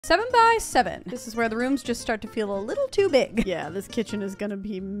7 by 7. This is where the rooms just start to feel a little too big. Yeah, this kitchen is gonna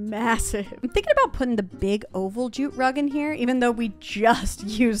be massive. I'm thinking about putting the big oval jute rug in here, even though we just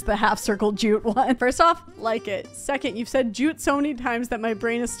used the half circle jute one. First off, like it. Second, you've said jute so many times that my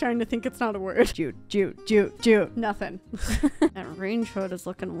brain is starting to think it's not a word. Jute, jute, jute, jute. Nothing. That range hood is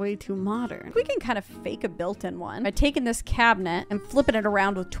looking way too modern. We can kind of fake a built-in one by taking this cabinet and flipping it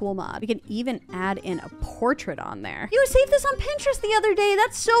around with tool mod. We can even add in a portrait on there. You saved this on Pinterest the other day.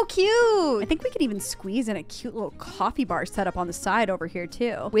 That's so cute. I think we could even squeeze in a cute little coffee bar setup on the side over here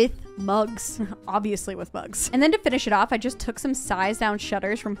too. With mugs. Obviously with mugs. And then to finish it off, I just took some size down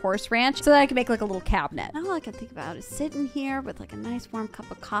shutters from Horse Ranch so that I could make like a little cabinet. All I can think about is sitting here with like a nice warm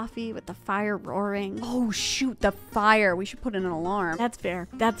cup of coffee with the fire roaring. Oh shoot, the fire. We should put in an alarm. That's fair.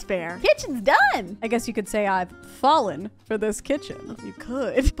 That's fair. Kitchen's done. I guess you could say I've fallen for this kitchen. You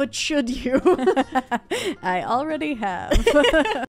could, but should you? I already have.